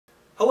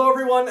Hello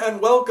everyone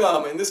and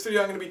welcome! In this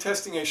video I'm going to be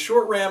testing a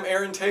short ram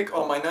air intake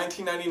on my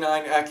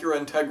 1999 Acura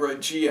Integra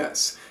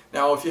GS.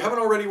 Now if you haven't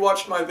already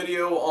watched my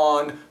video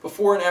on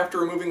before and after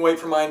removing weight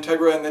from my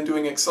Integra and then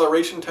doing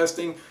acceleration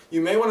testing,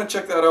 you may want to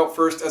check that out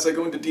first as I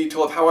go into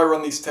detail of how I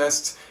run these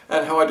tests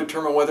and how I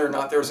determine whether or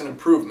not there's an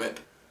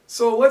improvement.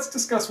 So let's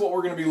discuss what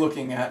we're going to be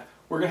looking at.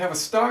 We're going to have a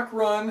stock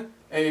run,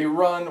 a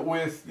run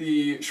with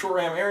the short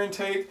ram air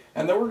intake,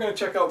 and then we're going to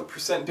check out the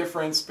percent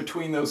difference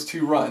between those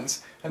two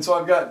runs. And so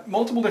I've got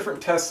multiple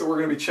different tests that we're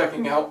going to be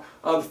checking out.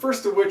 The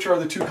first of which are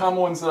the two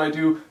common ones that I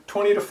do,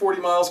 20 to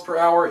 40 miles per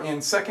hour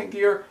in second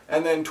gear,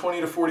 and then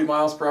 20 to 40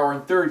 miles per hour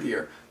in third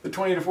gear. The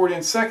 20 to 40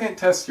 in second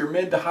tests your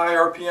mid to high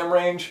RPM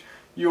range.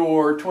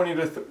 Your 20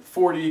 to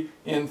 40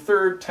 in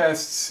third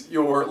tests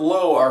your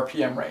low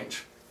RPM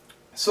range.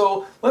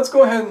 So let's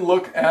go ahead and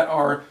look at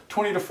our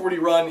 20 to 40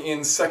 run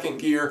in second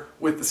gear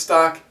with the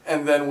stock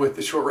and then with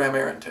the short ram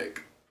air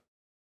intake.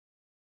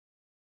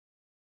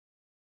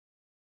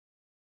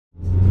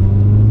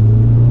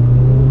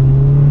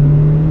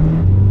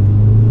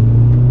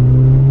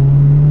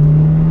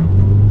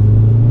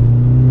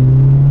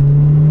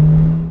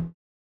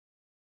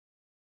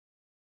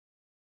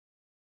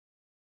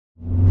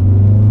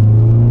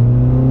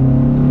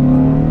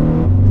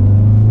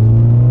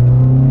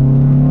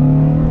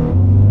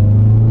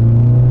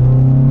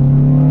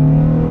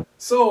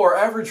 So our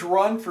average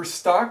run for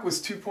stock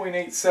was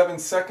 2.87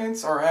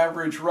 seconds. Our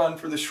average run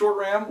for the short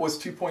ram was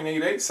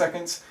 2.88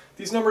 seconds.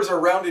 These numbers are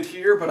rounded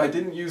here, but I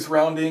didn't use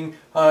rounding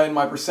in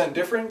my percent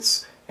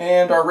difference.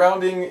 And our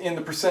rounding in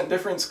the percent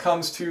difference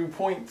comes to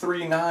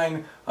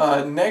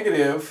 0.39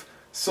 negative.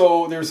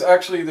 So there's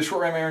actually, the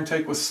short ram air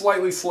intake was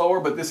slightly slower,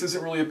 but this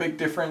isn't really a big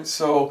difference.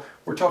 So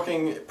we're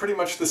talking pretty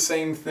much the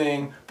same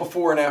thing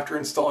before and after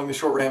installing the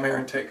short ram air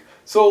intake.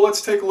 So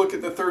let's take a look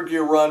at the third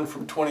gear run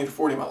from 20 to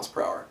 40 miles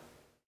per hour.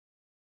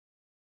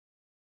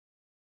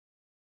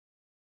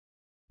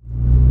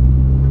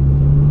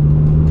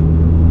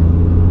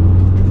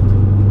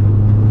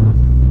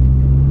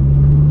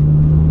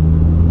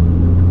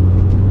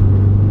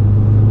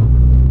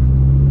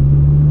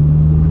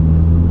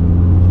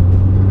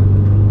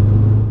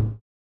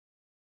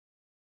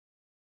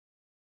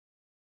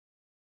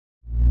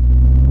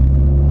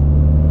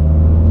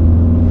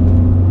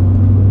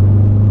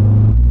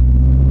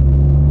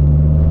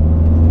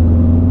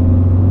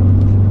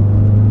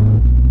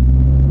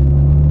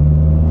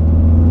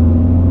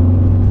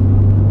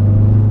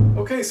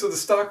 So the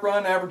stock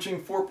run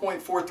averaging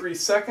 4.43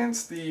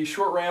 seconds, the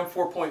short ram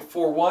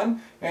 4.41,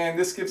 and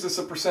this gives us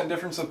a percent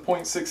difference of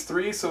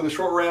 0.63, so the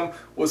short ram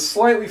was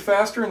slightly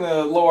faster in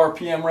the low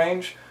RPM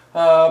range,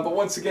 but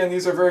once again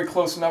these are very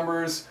close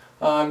numbers,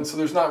 so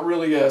there's not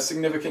really a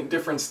significant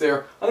difference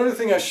there. Another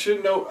thing I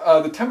should note,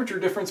 the temperature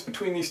difference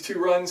between these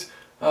two runs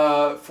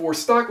for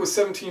stock was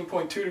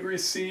 17.2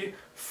 degrees C,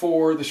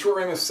 for the short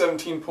ram is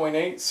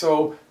 17.8,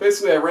 so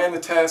basically I ran the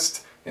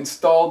test,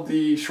 installed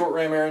the short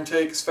ram air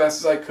intake as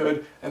fast as I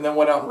could, and then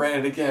went out and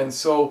ran it again.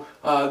 So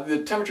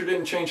the temperature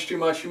didn't change too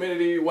much.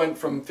 Humidity went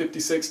from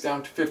 56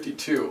 down to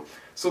 52.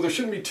 So there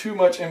shouldn't be too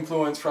much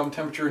influence from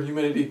temperature and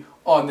humidity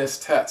on this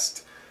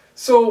test.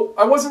 So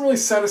I wasn't really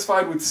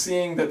satisfied with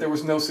seeing that there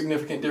was no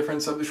significant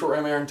difference of the short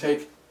ram air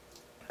intake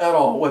at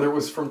all, whether it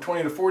was from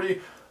 20 to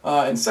 40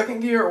 in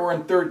second gear or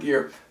in third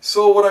gear.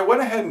 So what I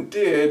went ahead and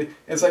did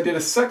is I did a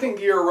second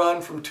gear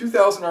run from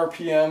 2000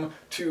 RPM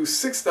to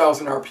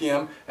 6000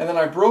 RPM, and then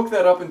I broke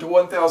that up into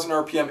 1000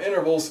 RPM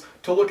intervals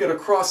to look at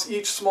across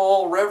each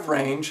small rev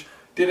range.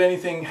 Did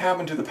anything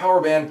happen to the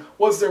power band?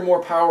 Was there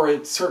more power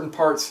at certain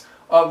parts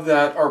of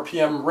that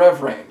RPM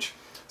rev range?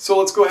 So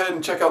let's go ahead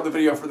and check out the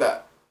video for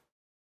that.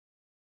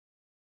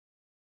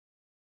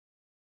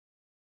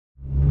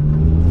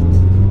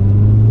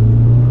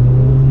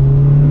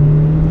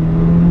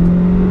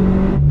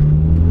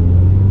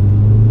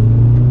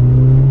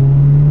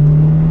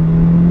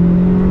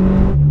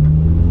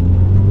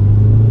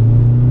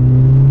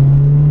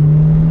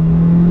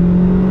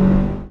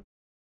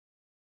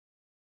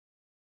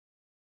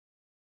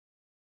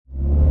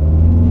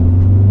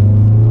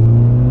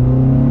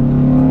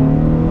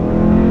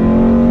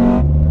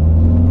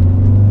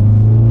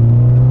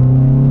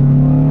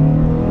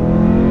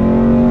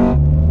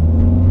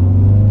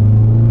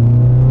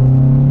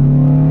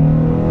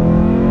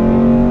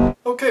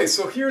 Okay,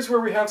 so here's where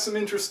we have some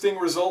interesting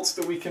results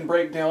that we can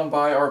break down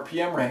by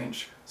RPM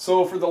range.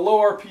 So for the low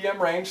RPM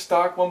range,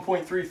 stock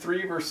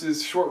 1.33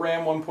 versus short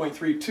ram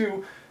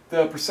 1.32,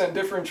 the percent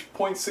difference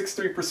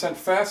 0.63%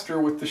 faster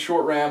with the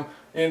short ram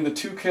in the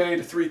 2K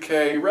to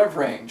 3K rev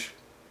range.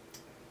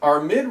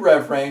 Our mid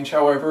rev range,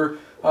 however,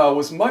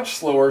 was much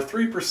slower,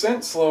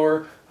 3%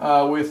 slower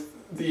with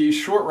the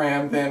short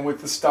ram than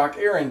with the stock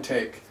air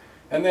intake.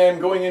 And then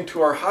going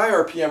into our high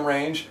RPM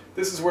range,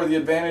 this is where the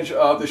advantage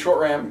of the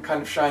short ram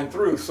kind of shined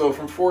through. So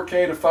from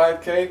 4K to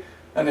 5K,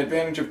 an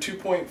advantage of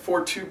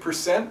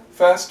 2.42%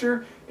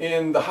 faster.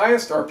 In the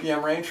highest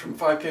RPM range from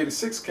 5K to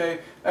 6K,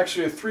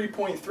 actually a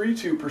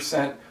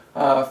 3.32%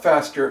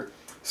 faster.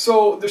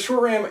 So the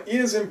short ram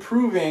is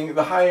improving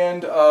the high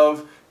end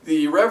of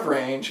the rev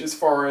range as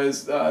far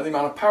as the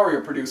amount of power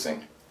you're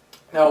producing.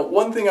 Now,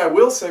 one thing I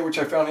will say, which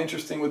I found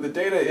interesting with the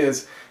data,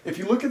 is if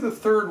you look at the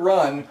third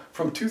run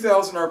from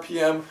 2,000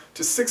 RPM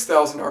to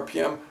 6,000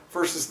 RPM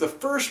versus the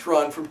first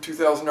run from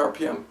 2,000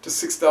 RPM to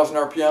 6,000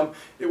 RPM,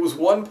 it was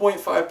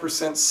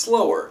 1.5%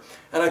 slower.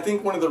 And I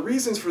think one of the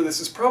reasons for this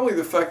is probably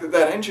the fact that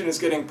that engine is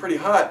getting pretty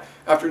hot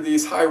after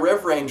these high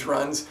rev range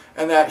runs,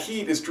 and that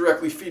heat is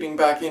directly feeding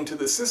back into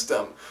the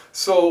system.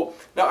 So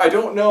now I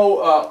don't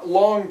know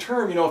long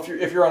term, you know,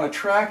 if you're on a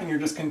track and you're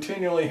just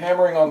continually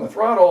hammering on the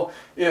throttle,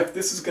 if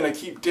this is going to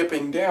keep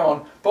dipping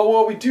down. But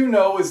what we do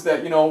know is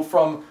that, you know,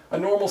 from a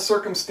normal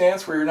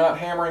circumstance where you're not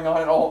hammering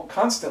on it all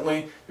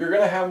constantly, you're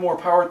going to have more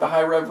power at the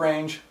high rev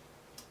range,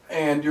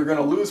 and you're going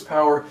to lose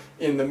power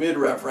in the mid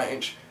rev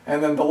range.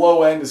 And then the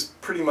low end is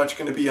pretty much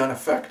going to be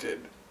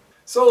unaffected.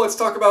 So let's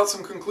talk about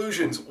some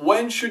conclusions.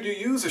 When should you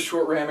use a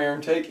short ram air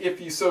intake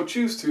if you so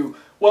choose to?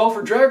 Well,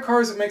 for drag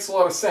cars it makes a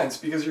lot of sense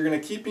because you're going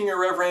to keep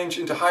your rev range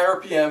into high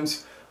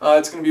RPMs.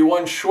 It's going to be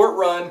one short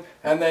run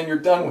and then you're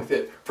done with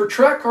it. For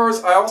track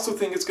cars, I also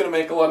think it's going to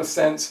make a lot of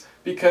sense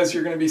because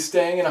you're going to be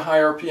staying in a high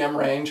RPM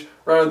range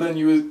rather than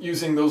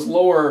using those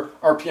lower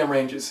RPM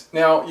ranges.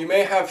 Now, you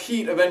may have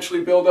heat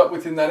eventually build up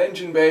within that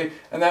engine bay,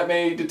 and that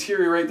may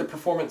deteriorate the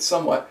performance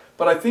somewhat.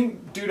 But I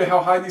think due to how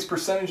high these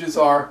percentages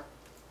are,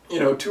 you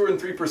know, 2 and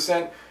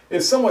 3%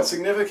 is somewhat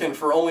significant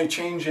for only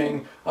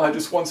changing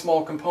just one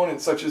small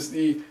component such as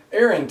the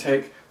air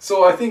intake.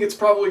 So I think it's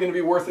probably going to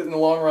be worth it in the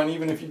long run,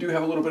 even if you do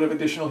have a little bit of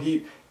additional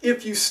heat,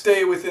 if you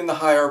stay within the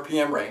high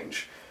RPM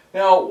range.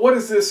 Now, what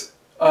is this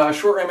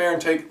short ram air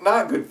intake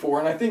not good for?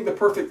 And I think the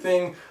perfect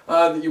thing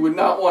that you would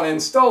not want to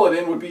install it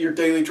in would be your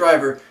daily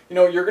driver. You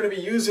know, you're going to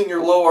be using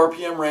your low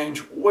RPM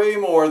range way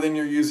more than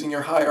you're using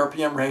your high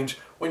RPM range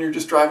when you're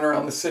just driving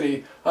around the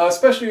city,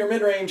 especially your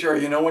mid-range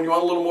area. You know, when you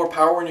want a little more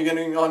power when you're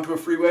getting onto a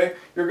freeway,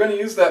 you're going to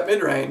use that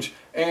mid-range,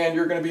 and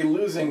you're going to be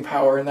losing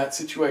power in that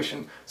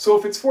situation. So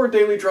if it's for a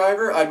daily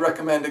driver, I'd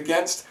recommend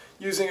against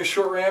using a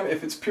short ram.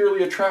 If it's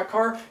purely a track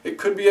car, it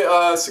could be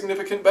a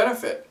significant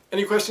benefit.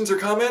 Any questions or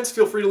comments?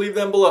 Feel free to leave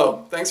them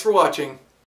below. Thanks for watching.